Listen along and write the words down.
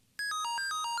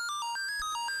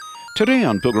Today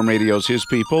on Pilgrim Radio's His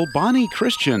People, Bonnie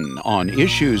Kristian on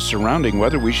issues surrounding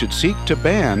whether we should seek to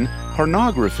ban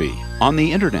pornography on the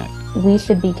internet. We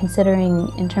should be considering,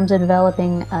 in terms of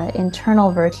developing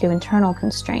internal virtue, internal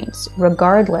constraints,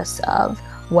 regardless of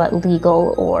what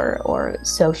legal or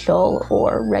social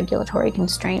or regulatory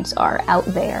constraints are out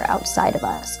there outside of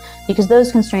us. Because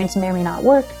those constraints may or may not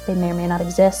work, they may or may not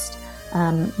exist.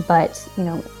 But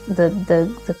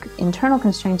the internal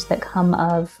constraints that come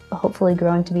of hopefully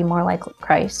growing to be more like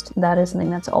Christ, that is something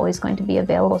that's always going to be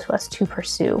available to us to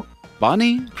pursue.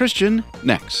 Bonnie Kristian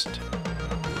next.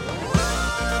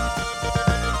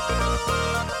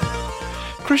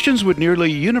 Christians would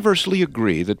nearly universally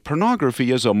agree that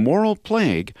pornography is a moral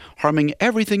plague, harming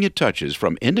everything it touches,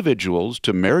 from individuals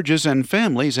to marriages and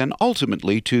families, and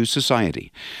ultimately to society.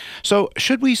 So,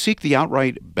 should we seek the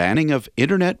outright banning of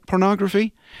internet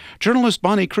pornography? Journalist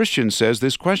Bonnie Kristian says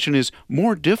this question is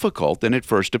more difficult than it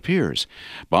first appears.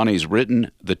 Bonnie's written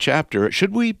the chapter,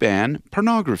 Should We Ban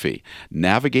Pornography?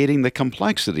 Navigating the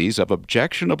Complexities of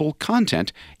Objectionable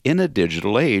Content in a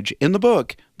Digital Age, in the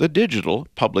book, The Digital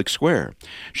Public Square.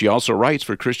 She also writes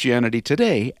for Christianity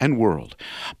Today and World.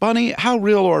 Bonnie, how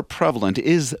real or prevalent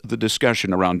is the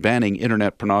discussion around banning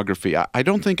internet pornography? I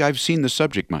don't think I've seen the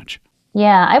subject much.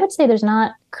 Yeah, I would say there's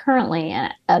not currently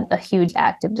a huge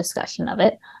active discussion of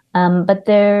it, but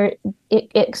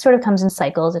it sort of comes in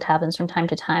cycles. It happens from time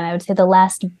to time. I would say the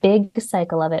last big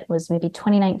cycle of it was maybe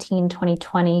 2019,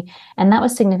 2020, and that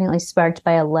was significantly sparked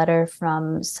by a letter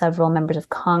from several members of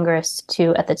Congress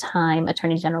to, at the time,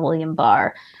 Attorney General William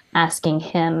Barr, asking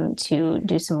him to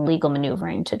do some legal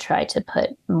maneuvering to try to put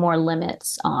more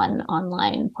limits on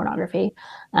online pornography.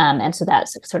 And so that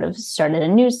sort of started a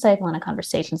news cycle and a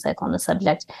conversation cycle on the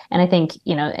subject. And I think,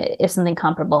 if something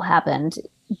comparable happened,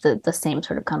 the same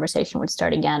sort of conversation would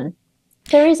start again.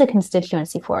 There is a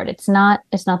constituency for it. It's not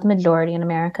the majority in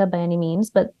America by any means,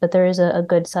 but there is a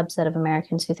good subset of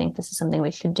Americans who think this is something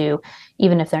we should do,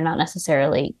 even if they're not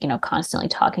necessarily, constantly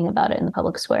talking about it in the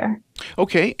public square.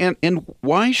 Okay, and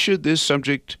why should this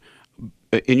subject,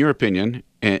 in your opinion,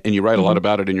 and you write a lot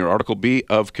about it in your article, be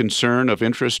of concern, of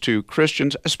interest to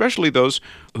Christians, especially those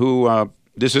who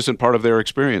this isn't part of their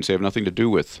experience? They have nothing to do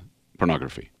with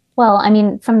pornography. Well, I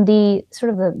mean, from the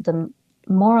sort of the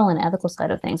moral and ethical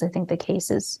side of things, I think the case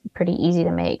is pretty easy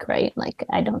to make, right? Like,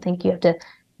 I don't think you have to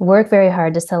work very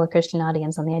hard to sell a Christian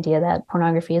audience on the idea that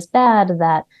pornography is bad,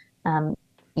 that,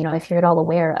 if you're at all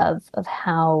aware of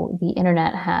how the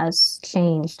internet has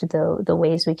changed the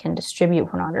ways we can distribute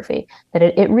pornography, that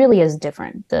it really is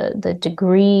different. The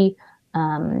degree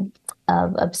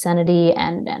of obscenity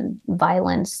and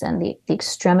violence and the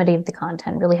extremity of the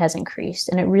content really has increased,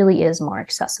 and it really is more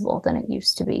accessible than it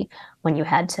used to be when you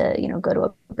had to go to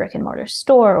a brick and mortar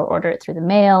store or order it through the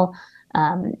mail.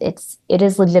 It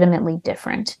is legitimately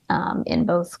different in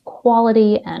both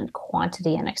quality and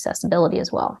quantity and accessibility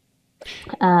as well.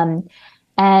 And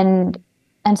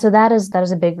so that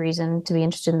is a big reason to be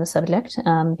interested in the subject,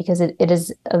 because it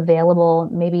is available.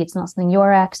 Maybe it's not something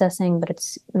you're accessing, but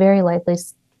it's very likely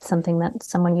something that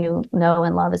someone you know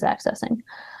and love is accessing,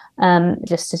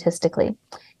 just statistically.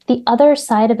 The other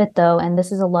side of it, though, and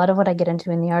this is a lot of what I get into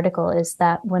in the article, is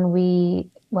that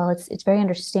it's very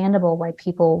understandable why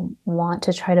people want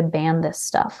to try to ban this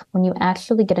stuff. When you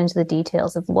actually get into the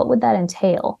details of what would that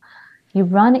entail, you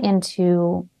run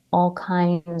into all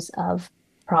kinds of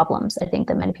problems, I think,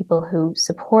 that many people who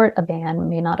support a ban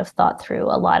may not have thought through.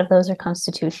 A lot of those are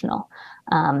constitutional,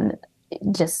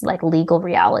 just like legal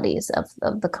realities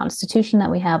of the Constitution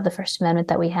that we have, the First Amendment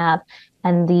that we have,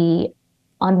 and the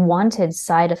unwanted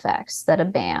side effects that a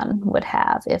ban would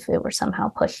have if it were somehow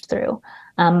pushed through.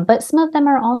 But some of them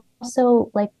are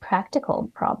also like practical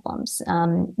problems.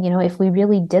 If we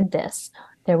really did this,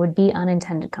 there would be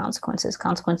unintended consequences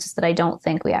that I don't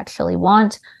think we actually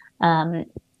want.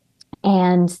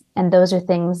 And those are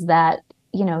things that,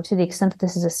 to the extent that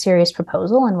this is a serious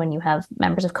proposal, and when you have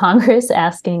members of Congress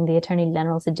asking the Attorney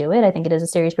General to do it, I think it is a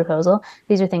serious proposal.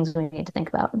 These are things we need to think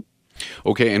about.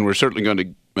 Okay, and we're certainly going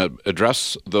to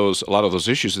address a lot of those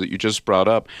issues that you just brought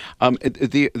up.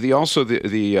 The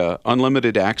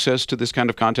unlimited access to this kind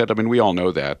of content. I mean, we all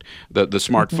know that the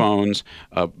smartphones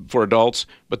for adults,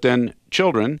 but then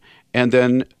children, and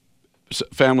then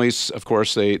families. Of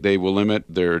course, they will limit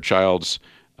their child's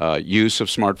use of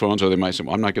smartphones, or they might say,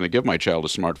 well, I'm not going to give my child a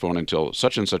smartphone until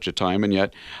such and such a time. And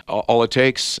yet, all it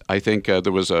takes, I think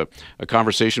there was a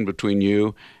conversation between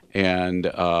you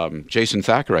and Jason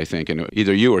Thacker, I think, and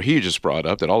either you or he just brought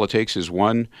up that all it takes is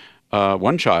one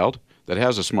child that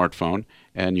has a smartphone,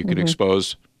 and you can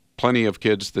expose plenty of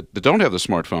kids that don't have the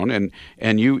smartphone.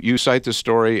 And you cite the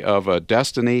story of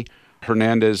Destiny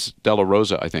Hernandez de la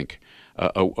Rosa, I think,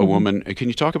 a woman. Can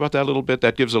you talk about that a little bit?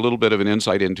 That gives a little bit of an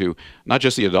insight into not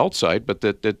just the adult side, but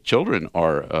that children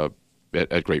are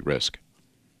at great risk.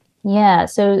 Yeah,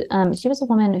 so she was a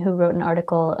woman who wrote an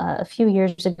article a few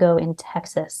years ago in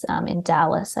Texas, in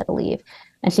Dallas, I believe.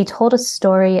 And she told a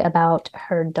story about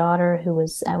her daughter, who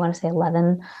was, I want to say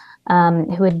 11,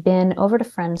 who had been over to a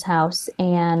friend's house.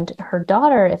 And her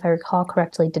daughter, if I recall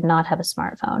correctly, did not have a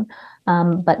smartphone,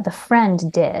 but the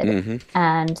friend did. Mm-hmm.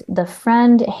 And the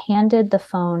friend handed the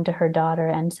phone to her daughter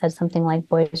and said something like,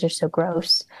 "Boys are so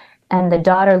gross." And the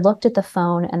daughter looked at the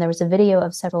phone, and there was a video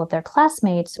of several of their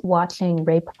classmates watching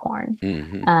rape porn.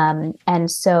 Mm-hmm.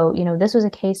 And so, this was a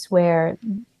case where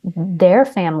their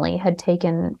family had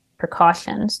taken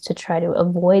precautions to try to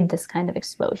avoid this kind of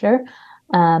exposure.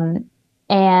 And,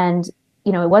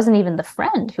 it wasn't even the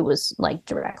friend who was like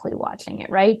directly watching it,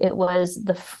 right? It was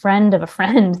the friend of a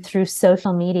friend through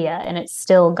social media, and it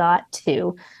still got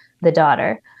to the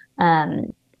daughter.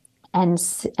 And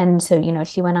so,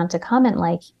 she went on to comment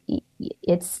like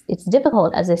it's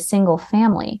difficult as a single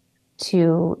family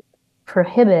to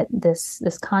prohibit this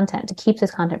content, to keep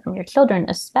this content from your children,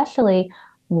 especially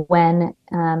when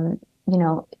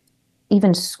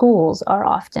even schools are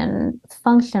often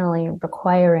functionally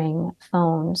requiring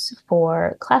phones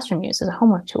for classroom use as a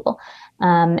homework tool.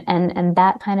 And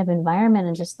that kind of environment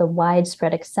and just the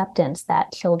widespread acceptance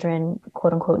that children,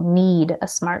 quote unquote, need a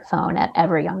smartphone at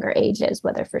ever younger ages,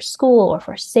 whether for school or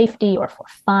for safety or for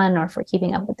fun or for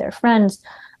keeping up with their friends.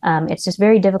 It's just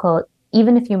very difficult.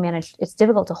 Even if you manage, it's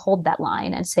difficult to hold that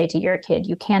line and say to your kid,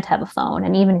 you can't have a phone.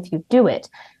 And even if you do it,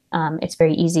 it's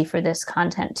very easy for this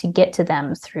content to get to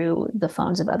them through the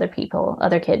phones of other people,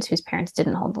 other kids whose parents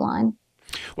didn't hold the line.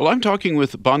 Well, I'm talking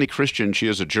with Bonnie Kristian. She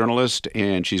is a journalist,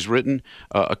 and she's written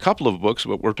a couple of books,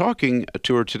 but we're talking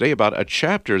to her today about a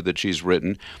chapter that she's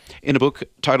written in a book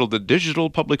titled The Digital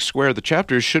Public Square. The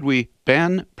chapter is Should We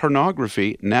Ban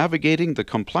Pornography? Navigating the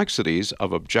Complexities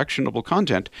of Objectionable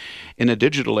Content in a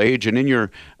Digital Age. And in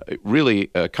your really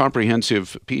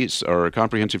comprehensive piece or a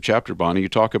comprehensive chapter, Bonnie, you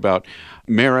talk about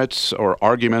merits or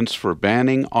arguments for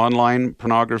banning online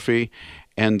pornography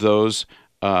and those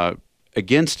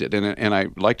against it. And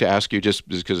I'd like to ask you, just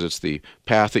because it's the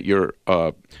path that your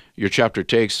chapter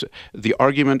takes, the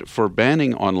argument for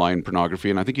banning online pornography.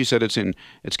 And I think you said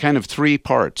it's kind of three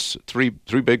parts, three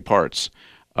big parts.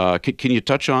 Can you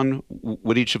touch on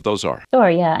what each of those are? Sure,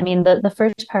 yeah. I mean, the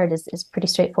first part is pretty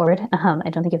straightforward. I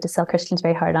don't think you have to sell Christians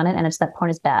very hard on it, and it's that porn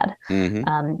is bad.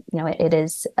 Mm-hmm. It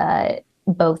is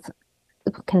both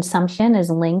consumption is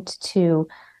linked to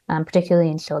particularly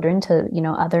in children, to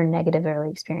other negative early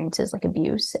experiences like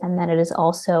abuse, and that it is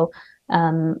also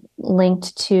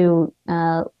linked to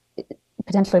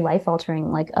potentially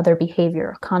life-altering, like other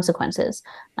behavior consequences.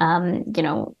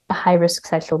 High risk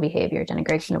sexual behavior,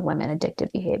 denigration of women,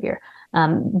 addictive behavior.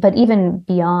 But even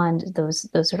beyond those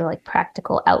sort of like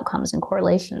practical outcomes and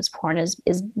correlations, porn is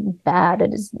bad.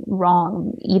 It is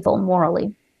wrong, evil,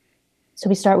 morally. So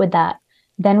we start with that.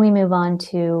 Then we move on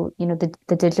to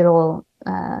the digital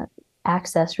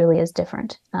access really is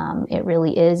different. It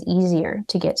really is easier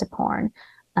to get to porn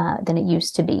than it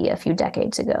used to be a few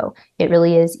decades ago. It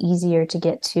really is easier to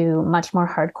get to much more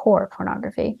hardcore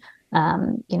pornography,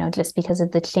 just because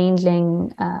of the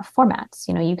changing formats.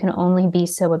 You can only be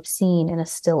so obscene in a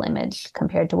still image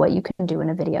compared to what you can do in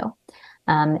a video.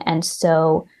 And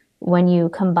so when you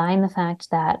combine the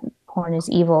fact that porn is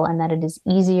evil and that it is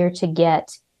easier to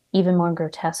get even more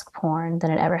grotesque porn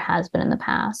than it ever has been in the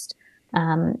past,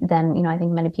 then I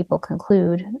think many people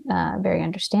conclude very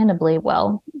understandably,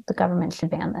 well, the government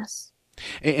should ban this.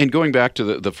 And going back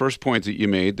to the first point that you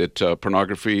made, that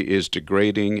pornography is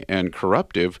degrading and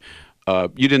corruptive,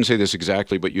 you didn't say this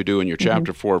exactly, but you do in your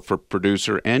chapter for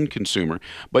producer and consumer.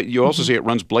 But you also say it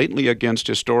runs blatantly against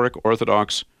historic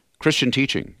Orthodox Christian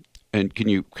teaching. And can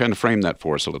you kind of frame that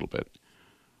for us a little bit?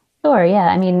 Sure, yeah.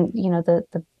 I mean,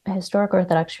 the historic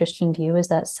Orthodox Christian view is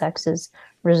that sex is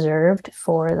reserved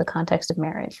for the context of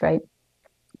marriage, right?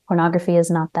 Pornography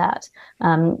is not that.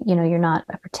 You're not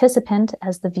a participant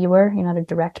as the viewer. You're not a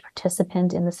direct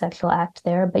participant in the sexual act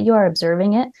there, but you are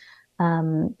observing it.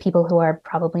 People who are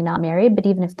probably not married, but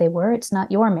even if they were, it's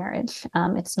not your marriage.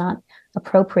 It's not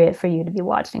appropriate for you to be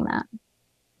watching that.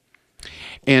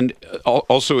 And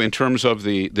also in terms of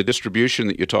the distribution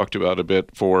that you talked about a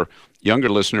bit, for younger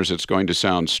listeners, it's going to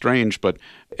sound strange, but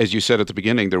as you said at the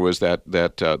beginning, there was that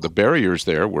the barriers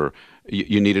there were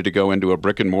you needed to go into a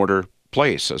brick and mortar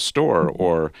place, a store,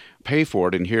 or pay for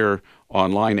it. And here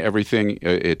online, everything,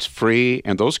 it's free,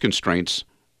 and those constraints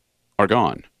are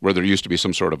gone, where there used to be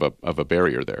some sort of a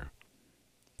barrier there.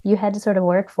 you had to sort of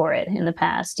work for it in the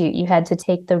past. You had to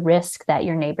take the risk that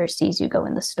your neighbor sees you go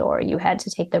in the store. You had to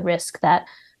take the risk that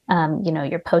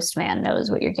your postman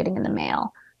knows what you're getting in the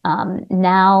mail.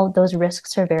 Now those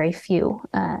risks are very few,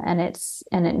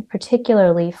 and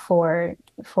particularly for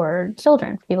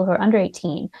children, people who are under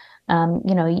 18.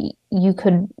 You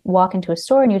could walk into a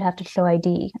store and you'd have to show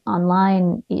ID.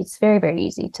 Online, it's very, very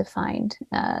easy to find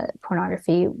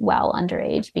pornography while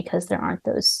underage because there aren't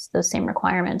those same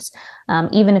requirements.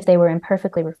 Even if they were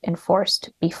imperfectly enforced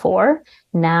before,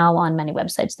 now on many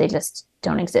websites they just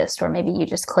don't exist. Or maybe you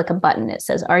just click a button, it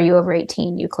says, "Are you over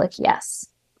 18?" You click yes.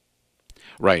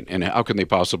 Right. And how can they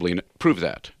possibly prove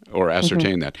that or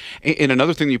ascertain that? And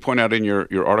another thing you point out in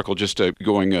your article, just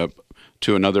going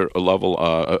to another level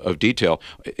of detail,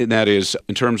 and that is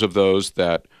in terms of those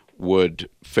that would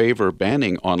favor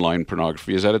banning online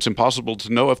pornography, is that it's impossible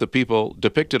to know if the people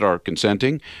depicted are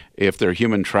consenting, if they're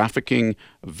human trafficking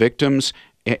victims.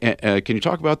 Can you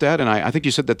talk about that? And I think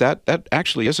you said that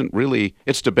actually isn't really,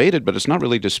 it's debated, but it's not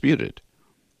really disputed.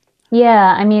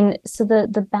 Yeah, I mean, so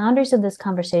the boundaries of this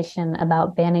conversation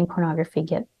about banning pornography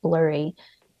get blurry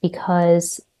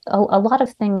because a lot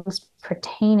of things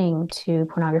pertaining to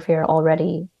pornography are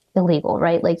already illegal,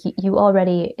 right? Like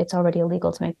it's already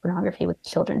illegal to make pornography with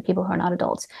children, people who are not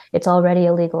adults. It's already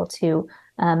illegal to,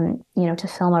 to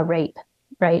film a rape,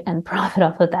 right, and profit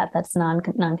off of that. That's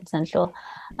non-consensual.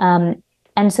 And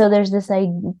so there's this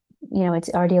idea, it's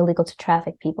already illegal to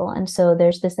traffic people. And so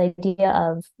there's this idea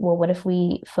of, well, what if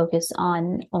we focus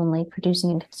on only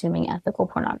producing and consuming ethical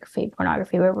pornography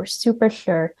where we're super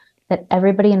sure that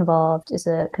everybody involved is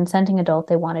a consenting adult,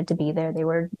 they wanted to be there, they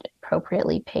were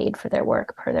appropriately paid for their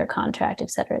work per their contract,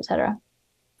 et cetera, et cetera.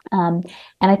 And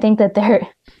I think that to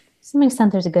some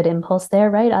extent, there's a good impulse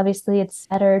there, right? Obviously, it's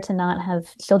better to not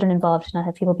have children involved, to not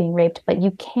have people being raped, but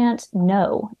you can't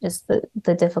know is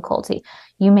the difficulty.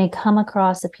 You may come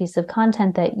across a piece of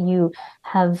content that you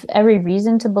have every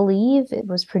reason to believe it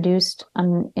was produced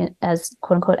as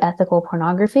quote unquote ethical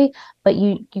pornography, but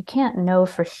you can't know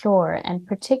for sure. And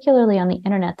particularly on the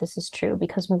internet, this is true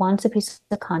because once a piece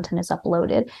of content is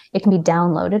uploaded, it can be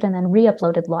downloaded and then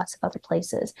re-uploaded lots of other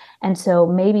places. And so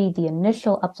maybe the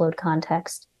initial upload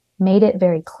context made it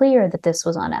very clear that this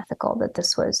was unethical, that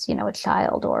this was, a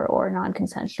child or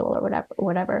non-consensual or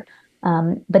whatever.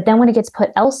 But then when it gets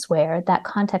put elsewhere, that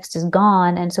context is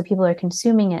gone. And so people are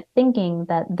consuming it thinking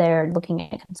that they're looking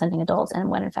at consenting adults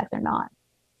and when in fact they're not.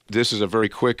 This is a very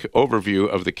quick overview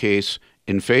of the case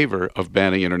in favor of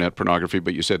banning internet pornography,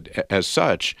 but you said as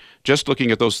such, just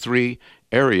looking at those three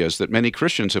areas, that many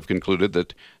Christians have concluded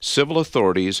that civil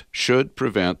authorities should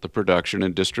prevent the production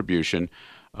and distribution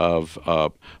of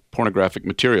pornographic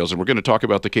materials. And we're going to talk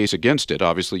about the case against it.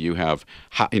 Obviously, you have,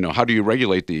 how do you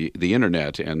regulate the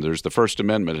internet? And there's the First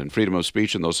Amendment and freedom of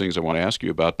speech and those things I want to ask you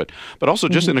about. But also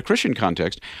just in a Christian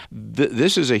context,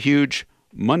 this is a huge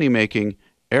money-making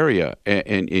area.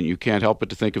 And you can't help but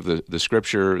to think of the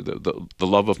scripture, the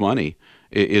love of money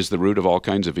is the root of all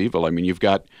kinds of evil. I mean, you've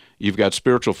got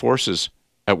spiritual forces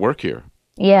at work here.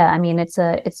 Yeah, I mean,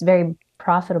 it's very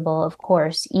profitable, of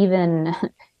course, even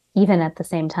at the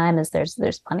same time as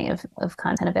there's plenty of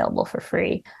content available for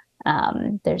free.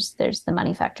 There's the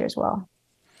money factor as well.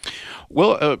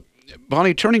 Well,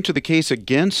 Bonnie, turning to the case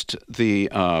against the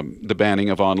banning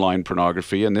of online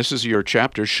pornography, and this is your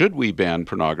chapter, Should We Ban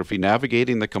Pornography?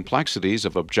 Navigating the Complexities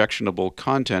of Objectionable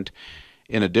Content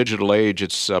in a Digital Age.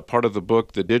 It's part of the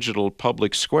book, The Digital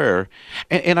Public Square.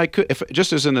 And I could,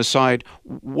 just as an aside,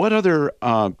 what other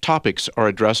topics are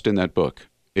addressed in that book,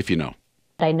 if you know?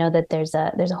 I know that there's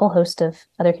a whole host of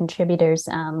other contributors,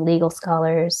 legal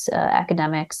scholars,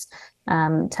 academics,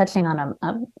 touching on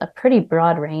a pretty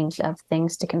broad range of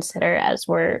things to consider as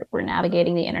we're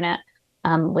navigating the internet,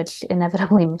 which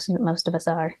inevitably most of us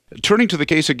are. Turning to the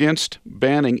case against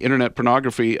banning internet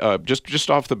pornography,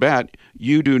 just off the bat,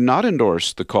 you do not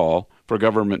endorse the call for a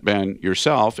government ban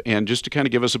yourself. And just to kind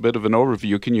of give us a bit of an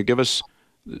overview, can you give us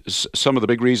some of the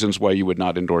big reasons why you would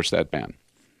not endorse that ban?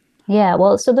 Yeah,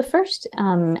 well, so the first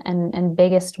and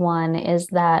biggest one is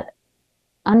that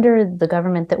under the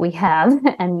government that we have,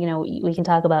 and we can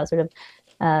talk about sort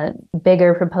of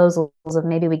bigger proposals of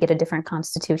maybe we get a different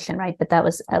constitution, right? But that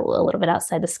was a little bit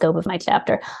outside the scope of my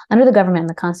chapter. Under the government and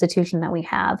the constitution that we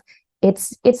have,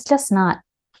 it's just not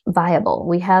viable.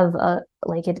 We have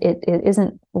it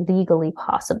isn't legally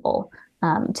possible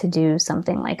to do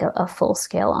something like a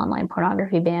full-scale online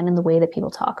pornography ban in the way that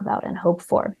people talk about and hope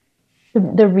for.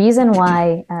 The reason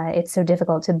why it's so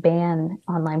difficult to ban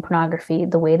online pornography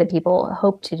the way that people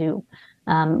hope to do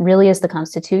really is the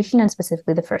Constitution and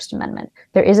specifically the First Amendment.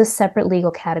 There is a separate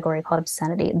legal category called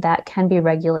obscenity that can be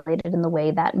regulated in the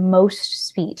way that most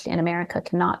speech in America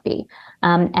cannot be.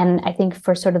 And I think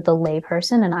for sort of the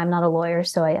layperson, and I'm not a lawyer,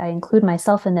 so I include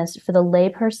myself in this, for the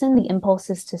layperson, the impulse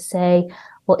is to say,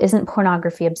 well, isn't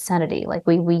pornography obscenity? Like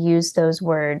we use those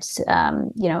words,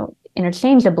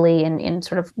 interchangeably in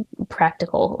sort of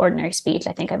practical, ordinary speech.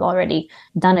 I think I've already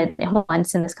done it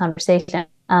once in this conversation.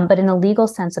 But in a legal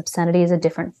sense, obscenity is a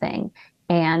different thing.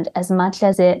 And as much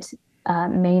as it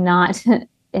may not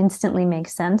instantly make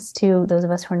sense to those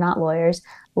of us who are not lawyers,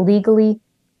 legally,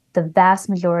 the vast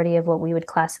majority of what we would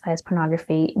classify as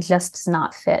pornography just does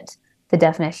not fit the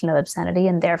definition of obscenity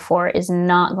and therefore is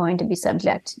not going to be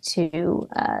subject to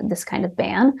this kind of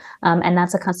ban. And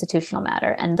that's a constitutional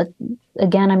matter. And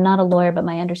again, I'm not a lawyer, but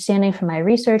my understanding from my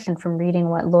research and from reading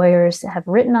what lawyers have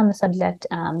written on the subject,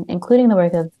 including the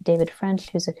work of David French,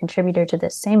 who's a contributor to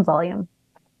this same volume,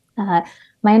 my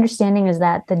understanding is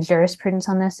that the jurisprudence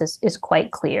on this is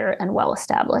quite clear and well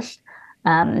established.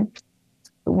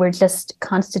 We're just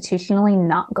constitutionally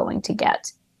not going to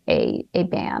get a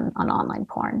ban on online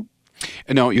porn.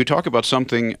 And now you talk about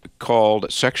something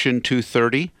called Section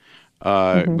 230,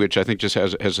 which I think just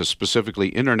has a specifically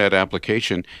internet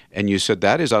application, and you said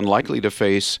that is unlikely to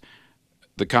face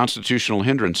the constitutional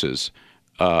hindrances.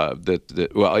 Well,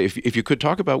 if you could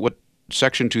talk about what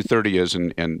Section 230 is,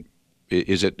 and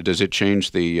does it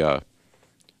change the?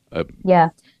 Yeah.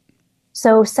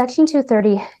 So Section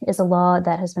 230 is a law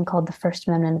that has been called the First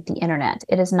Amendment of the Internet.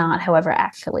 It is not, however,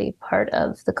 actually part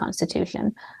of the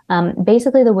Constitution.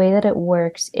 Basically, the way that it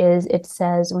works is it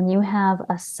says when you have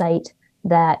a site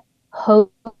that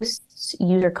hosts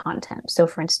user content. So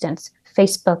for instance,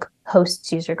 Facebook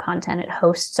hosts user content. It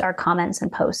hosts our comments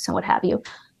and posts and what have you.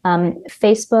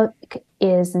 Facebook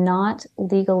is not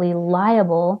legally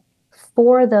liable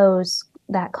for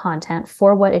that content,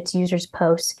 for what its users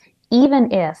post,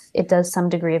 even if it does some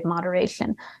degree of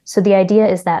moderation. So the idea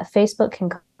is that Facebook can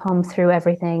comb through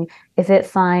everything. If it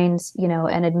finds,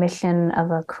 an admission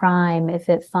of a crime, if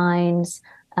it finds,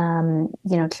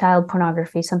 child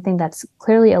pornography, something that's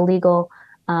clearly illegal,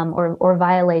 or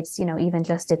violates, even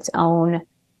just its own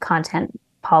content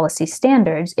policy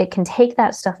standards, it can take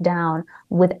that stuff down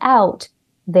without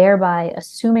thereby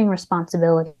assuming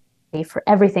responsibility for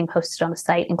everything posted on the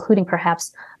site, including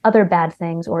perhaps other bad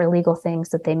things or illegal things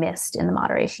that they missed in the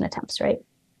moderation attempts, right?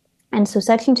 And so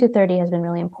Section 230 has been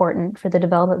really important for the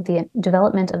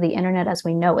development of the internet as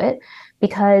we know it,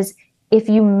 because if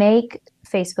you make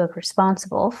Facebook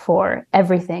responsible for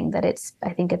everything that its,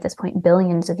 I think at this point,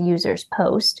 billions of users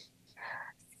post,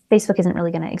 Facebook isn't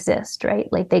really going to exist,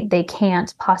 right? Like they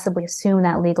can't possibly assume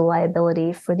that legal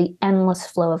liability for the endless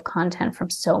flow of content from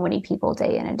so many people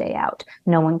day in and day out.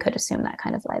 No one could assume that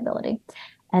kind of liability.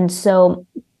 And so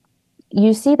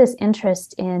you see this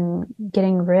interest in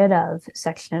getting rid of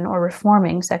section or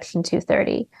reforming Section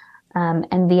 230.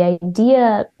 And the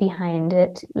idea behind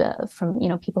it from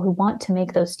people who want to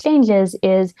make those changes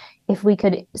is if we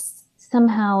could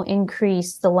somehow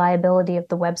increase the liability of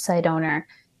the website owner,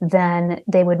 then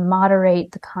they would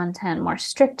moderate the content more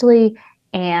strictly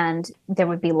and there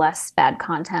would be less bad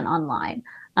content online.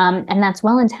 And that's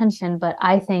well-intentioned, but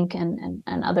I think, and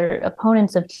other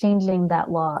opponents of changing that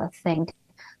law think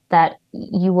that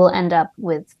you will end up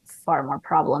with far more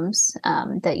problems,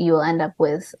 that you will end up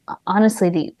with,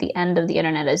 honestly, the end of the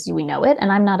internet as we know it.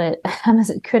 And I'm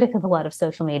a critic of a lot of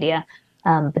social media,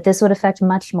 but this would affect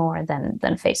much more than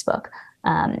Facebook.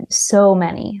 So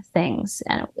many things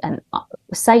and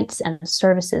sites and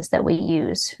services that we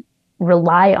use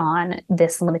rely on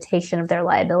this limitation of their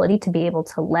liability to be able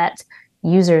to let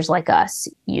users like us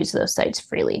use those sites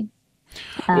freely.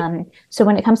 So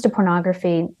when it comes to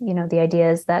pornography, the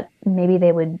idea is that maybe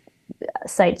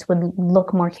sites would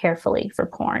look more carefully for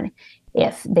porn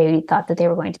if they thought that they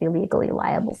were going to be legally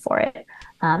liable for it.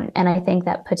 And I think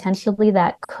that potentially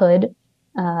that could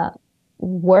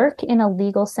work in a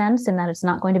legal sense, in that it's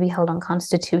not going to be held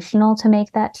unconstitutional to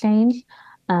make that change,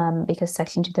 because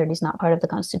Section 230 is not part of the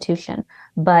Constitution.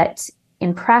 But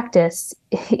in practice,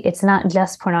 it's not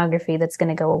just pornography that's going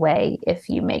to go away if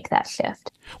you make that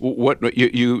shift. What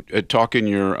you talk in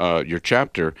your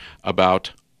chapter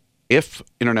about if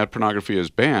internet pornography is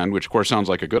banned, which of course sounds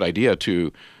like a good idea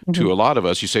to a lot of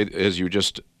us. You say, as you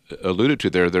just alluded to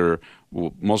there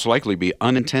will most likely be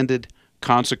unintended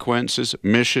consequences,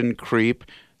 mission creep,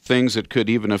 things that could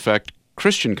even affect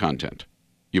Christian content,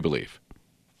 you believe?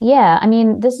 Yeah, I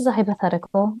mean, this is a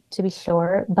hypothetical, to be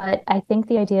sure, but I think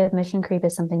the idea of mission creep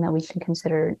is something that we should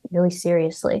consider really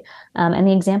seriously. And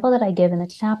the example that I give in the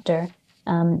chapter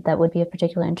that would be of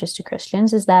particular interest to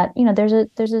Christians is that, you know, there's a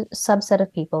subset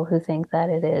of people who think that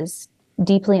it is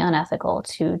deeply unethical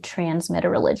to transmit a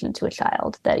religion to a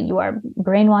child, that you are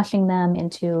brainwashing them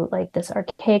into like this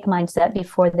archaic mindset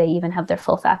before they even have their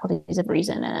full faculties of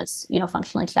reason, and it's, you know,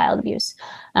 functionally child abuse.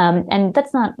 And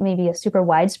that's not maybe a super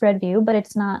widespread view, but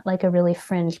it's not like a really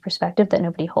fringe perspective that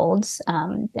nobody holds.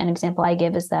 An example I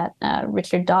give is that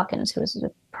Richard Dawkins, who is a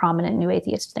prominent new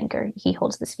atheist thinker, he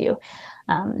holds this view.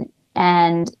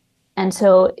 And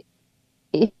so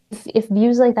if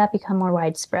views like that become more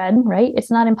widespread, right, it's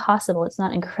not impossible, it's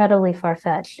not incredibly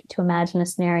far-fetched to imagine a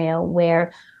scenario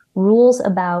where rules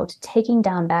about taking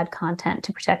down bad content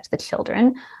to protect the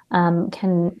children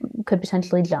could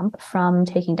potentially jump from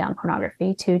taking down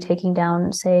pornography to taking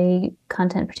down, say,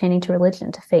 content pertaining to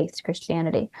religion, to faith, to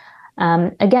Christianity.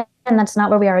 Again, that's not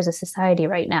where we are as a society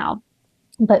right now,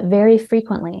 but very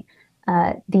frequently,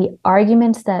 the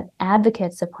arguments that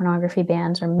advocates of pornography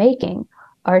bans are making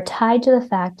are tied to the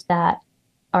fact that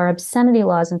our obscenity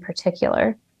laws in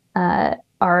particular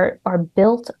are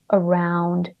built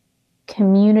around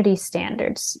community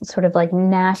standards, sort of like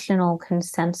national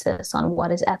consensus on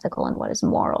what is ethical and what is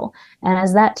moral. And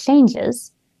as that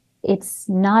changes, it's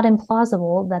not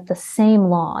implausible that the same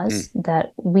laws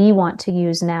that we want to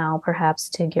use now, perhaps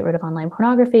to get rid of online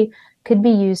pornography, could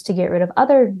be used to get rid of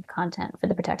other content for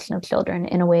the protection of children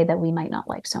in a way that we might not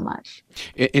like so much.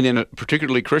 And in a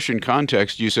particularly Christian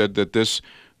context, you said that this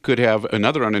could have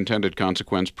another unintended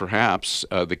consequence, perhaps.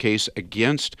 The case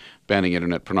against banning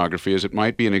internet pornography is it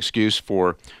might be an excuse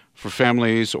for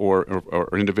families or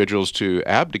individuals to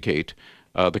abdicate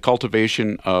the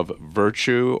cultivation of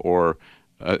virtue or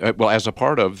as a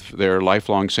part of their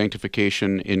lifelong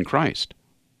sanctification in Christ.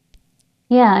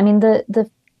 Yeah, I mean,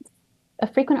 a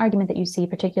frequent argument that you see,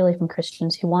 particularly from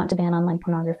Christians who want to ban online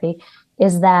pornography,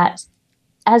 is that,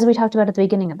 as we talked about at the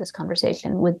beginning of this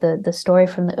conversation with the story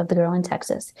of the girl in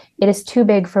Texas, it is too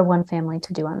big for one family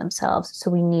to do on themselves, so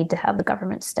we need to have the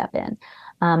government step in.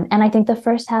 And I think the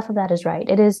first half of that is right.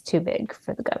 It is too big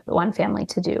for one family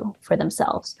to do for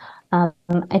themselves.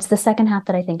 It's the second half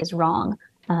that I think is wrong.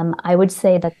 I would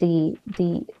say that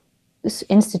the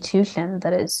institution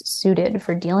that is suited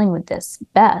for dealing with this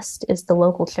best is the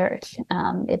local church.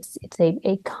 It's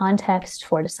a context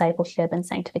for discipleship and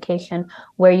sanctification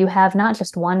where you have not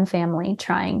just one family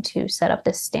trying to set up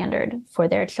this standard for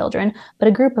their children, but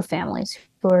a group of families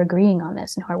who are agreeing on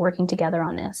this and who are working together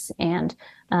on this. And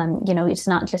you know, it's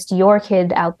not just your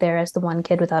kid out there as the one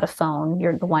kid without a phone.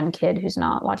 You're the one kid who's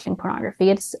not watching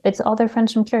pornography. It's all their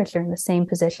friends from church are in the same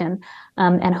position.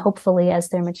 And hopefully, as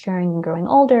they're maturing and growing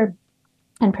older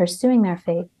and pursuing their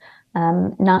faith,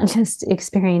 not just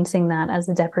experiencing that as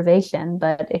a deprivation,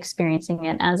 but experiencing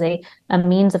it as a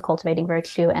means of cultivating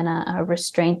virtue and a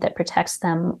restraint that protects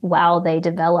them while they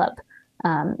develop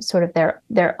sort of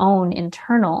their own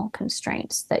internal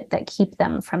constraints that keep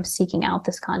them from seeking out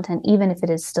this content, even if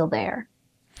it is still there.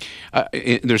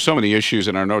 There's so many issues,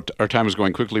 and our time is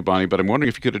going quickly, Bonnie, but I'm wondering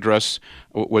if you could address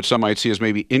what some might see as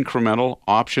maybe incremental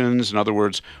options. In other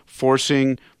words,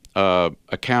 forcing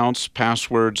accounts,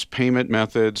 passwords, payment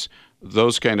methods,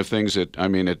 those kind of things that, I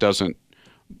mean, it doesn't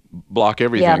block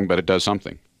everything, but it does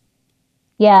something.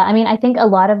 Yeah, I mean, I think a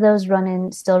lot of those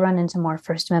still run into more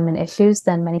First Amendment issues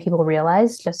than many people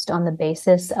realize, just on the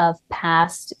basis of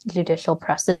past judicial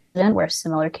precedent where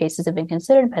similar cases have been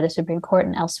considered by the Supreme Court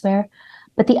and elsewhere.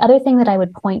 But the other thing that I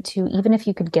would point to, even if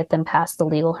you could get them past the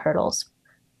legal hurdles,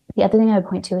 the other thing I would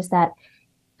point to is that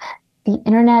the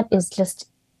internet is just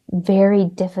very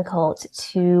difficult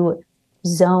to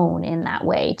zone in that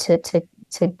way, to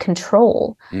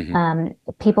control.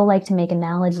 People like to make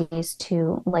analogies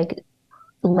to like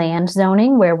land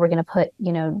zoning, where we're going to put,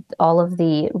 you know, all of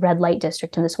the red light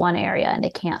district in this one area and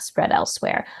it can't spread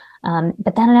elsewhere.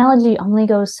 But that analogy only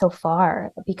goes so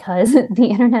far, because the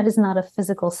internet is not a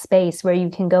physical space where you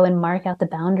can go and mark out the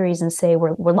boundaries and say,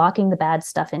 we're locking the bad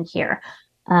stuff in here.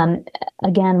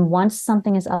 Again, once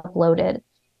something is uploaded,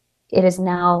 it is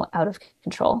now out of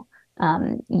control.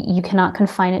 You cannot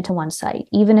confine it to one site,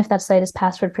 even if that site is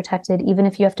password protected, even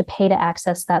if you have to pay to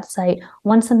access that site.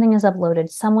 Once something is uploaded,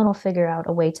 someone will figure out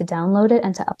a way to download it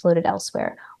and to upload it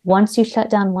elsewhere. Once you shut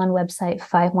down one website,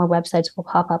 5 more websites will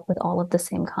pop up with all of the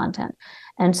same content.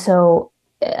 And so,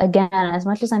 again, as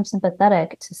much as I'm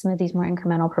sympathetic to some of these more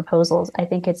incremental proposals, I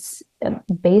think it's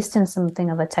based in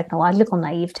something of a technological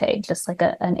naivete, just like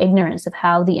an ignorance of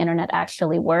how the internet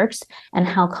actually works and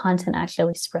how content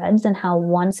actually spreads, and how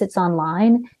once it's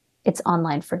online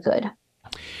for good.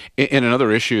 And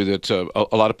another issue that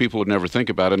a lot of people would never think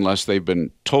about unless they've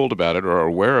been told about it or are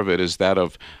aware of it is that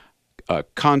of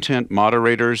content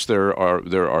moderators. There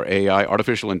are AI,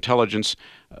 artificial intelligence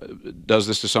does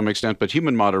this to some extent, but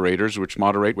human moderators, which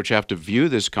have to view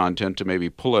this content to maybe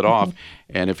pull it off. Hmm.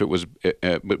 And if it was,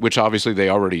 which obviously they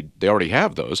already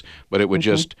have those, but it would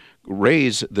Hmm. just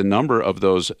raise the number of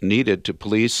those needed to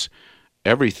police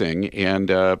everything, and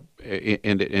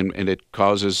it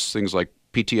causes things like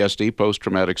PTSD,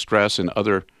 post-traumatic stress, and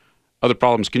other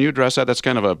problems. Can you address that? That's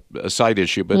kind of a side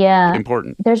issue, but Yeah,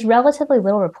 important. there's relatively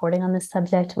little reporting on this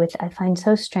subject, which I find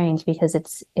so strange because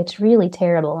it's really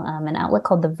terrible. An outlet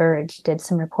called The Verge did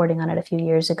some reporting on it a few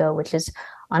years ago, which is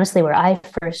honestly where I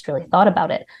first really thought about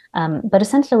it. But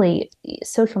essentially,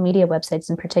 social media websites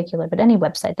in particular, but any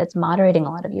website that's moderating a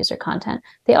lot of user content,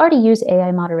 they already use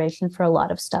AI moderation for a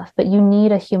lot of stuff, but you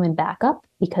need a human backup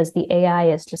because the AI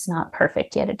is just not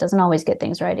perfect yet. It doesn't always get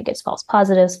things right. It gets false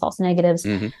positives, false negatives.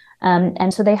 Hmm.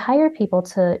 And so they hire people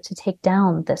to take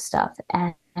down this stuff.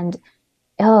 And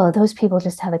oh, those people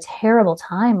just have a terrible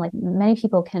time. Like many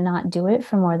people cannot do it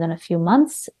for more than a few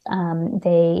months.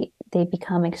 They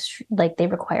become like they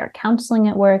require counseling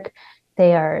at work.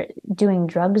 They are doing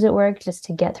drugs at work just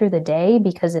to get through the day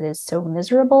because it is so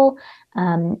miserable.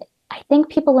 I think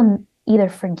people either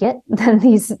forget that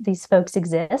these folks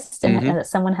exist and Hmm. that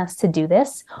someone has to do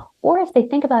this, or if they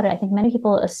think about it, I think many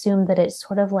people assume that it's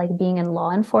sort of like being in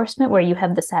law enforcement where you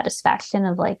have the satisfaction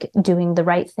of like doing the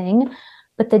right thing.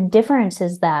 But the difference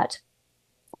is that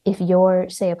if you're,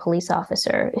 say, a police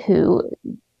officer who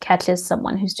catches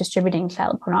someone who's distributing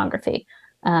child pornography,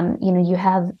 you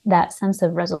have that sense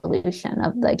of resolution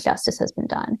of like justice has been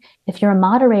done. If you're a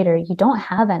moderator, you don't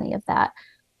have any of that.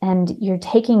 And you're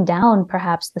taking down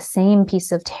perhaps the same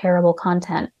piece of terrible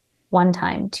content one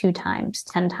time, two times,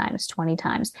 10 times, 20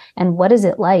 times. And what is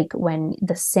it like when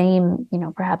the same,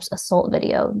 perhaps assault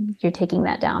video, you're taking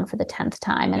that down for the 10th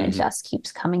time and it Hmm. just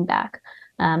keeps coming back?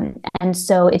 And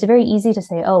so it's very easy to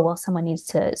say, oh, well, someone needs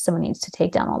to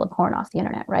take down all the porn off the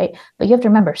internet, right? But you have to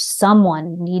remember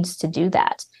someone needs to do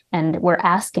that. And we're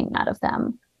asking that of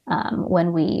them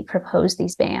when we propose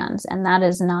these bans. And that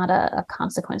is not a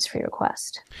consequence-free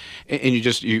request. And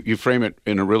you frame it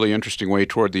in a really interesting way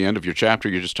toward the end of your chapter.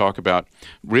 You just talk about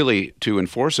really to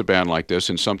enforce a ban like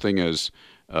this in something as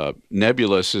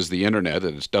nebulous as the internet,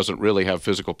 and it doesn't really have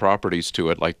physical properties to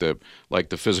it, like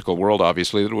the physical world.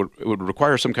 Obviously, it would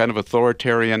require some kind of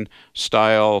authoritarian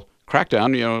style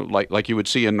crackdown. Like you would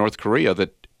see in North Korea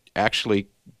that actually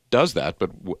does that,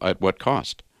 but at what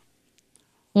cost?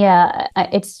 Yeah,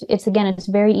 it's again, it's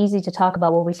very easy to talk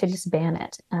about, well, we should just ban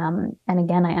it. And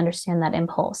again, I understand that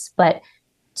impulse, but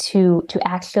to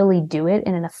actually do it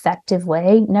in an effective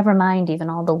way, never mind even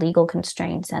all the legal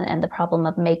constraints and the problem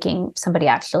of making somebody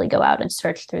actually go out and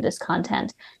search through this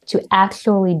content, to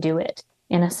actually do it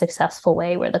in a successful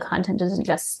way where the content doesn't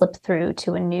just slip through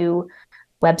to a new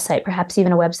website, perhaps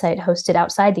even a website hosted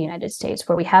outside the United States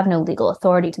where we have no legal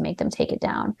authority to make them take it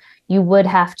down. You would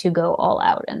have to go all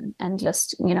out and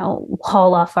just,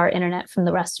 haul off our internet from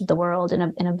the rest of the world in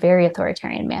a very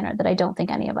authoritarian manner that I don't think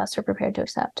any of us are prepared to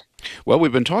accept. Well,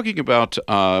 we've been talking about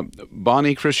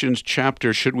Bonnie Kristian's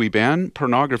chapter, Should We Ban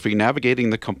Pornography?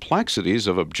 Navigating the Complexities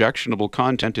of Objectionable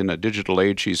Content in a Digital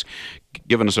Age. She's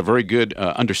given us a very good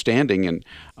understanding and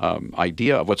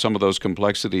idea of what some of those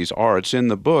complexities are. It's in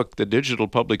the book, The Digital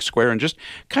Public Square. And just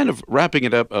kind of wrapping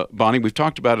it up, Bonnie, we've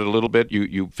talked about it a little bit.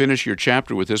 You finish your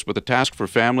chapter with this, with a task for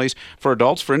families, for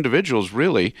adults, for individuals,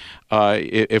 really.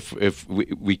 If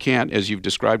we can't, as you've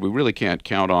described, we really can't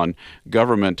count on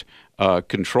government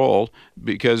control,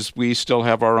 because we still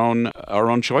have our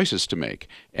own choices to make.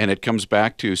 And it comes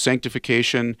back to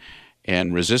sanctification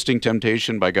and resisting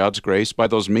temptation by God's grace, by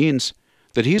those means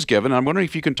that He's given. I'm wondering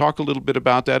if you can talk a little bit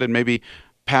about that and maybe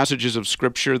passages of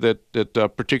Scripture that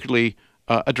particularly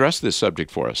address this subject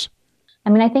for us. I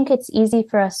mean, I think it's easy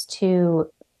for us to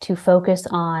focus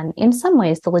on, in some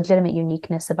ways, the legitimate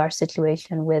uniqueness of our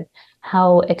situation with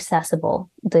how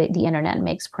accessible the internet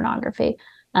makes pornography.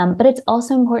 But it's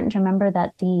also important to remember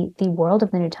that the world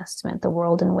of the New Testament, the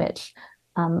world in which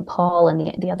Paul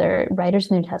and the other writers of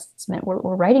the New Testament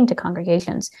were writing to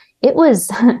congregations, it was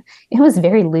it was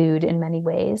very lewd in many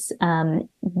ways.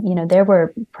 There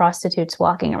were prostitutes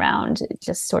walking around,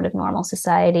 just sort of normal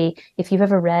society. If you've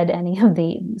ever read any of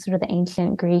the sort of the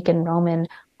ancient Greek and Roman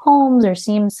poems or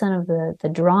seen some of the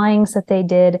drawings that they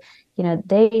did,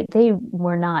 they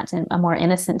were not in a more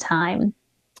innocent time.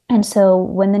 And so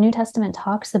when the New Testament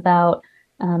talks about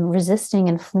resisting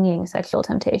and fleeing sexual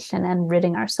temptation and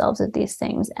ridding ourselves of these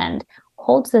things, and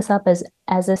holds this up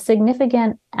as a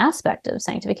significant aspect of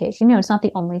sanctification. It's not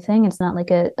the only thing. It's not like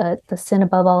the sin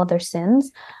above all other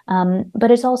sins,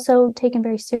 but it's also taken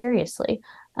very seriously.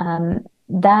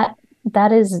 That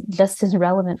that is just as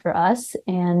relevant for us,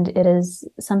 and it is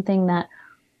something that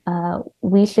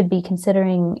we should be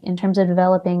considering in terms of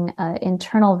developing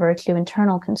internal virtue,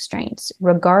 internal constraints,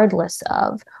 regardless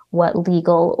of what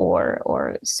legal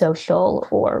or social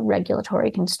or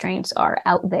regulatory constraints are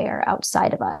out there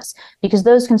outside of us. Because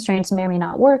those constraints may or may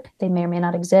not work, they may or may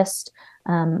not exist.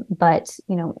 But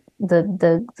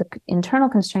the internal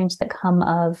constraints that come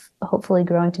of hopefully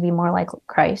growing to be more like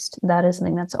Christ, that is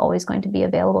something that's always going to be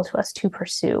available to us to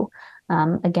pursue.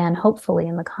 Again, hopefully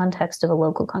in the context of a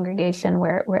local congregation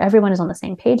where everyone is on the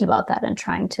same page about that and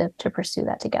trying to pursue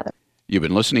that together. You've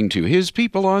been listening to His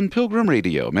People on Pilgrim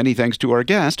Radio. Many thanks to our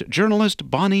guest, journalist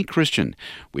Bonnie Kristian.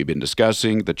 We've been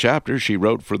discussing the chapter she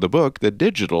wrote for the book, The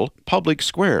Digital Public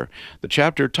Square. The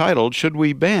chapter titled, Should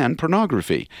We Ban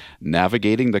Pornography?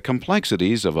 Navigating the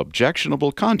Complexities of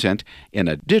Objectionable Content in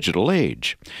a Digital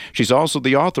Age. She's also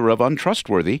the author of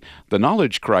Untrustworthy, The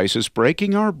Knowledge Crisis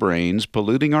Breaking Our Brains,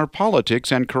 Polluting Our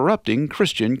Politics, and Corrupting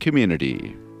Christian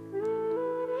Community.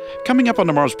 Coming up on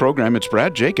tomorrow's program, it's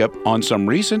Brad Jacob on some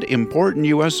recent important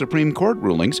U.S. Supreme Court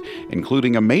rulings,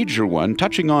 including a major one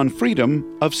touching on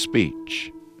freedom of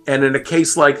speech. And in a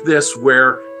case like this,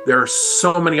 where there are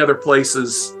so many other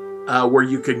places where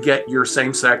you could get your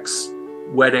same-sex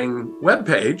wedding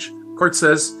webpage, court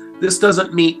says this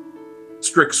doesn't meet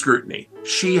strict scrutiny.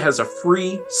 She has a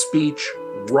free speech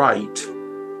right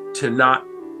to not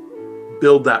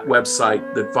build that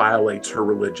website that violates her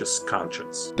religious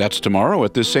conscience. That's tomorrow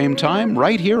at the same time,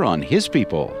 right here on His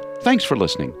People. Thanks for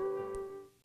listening.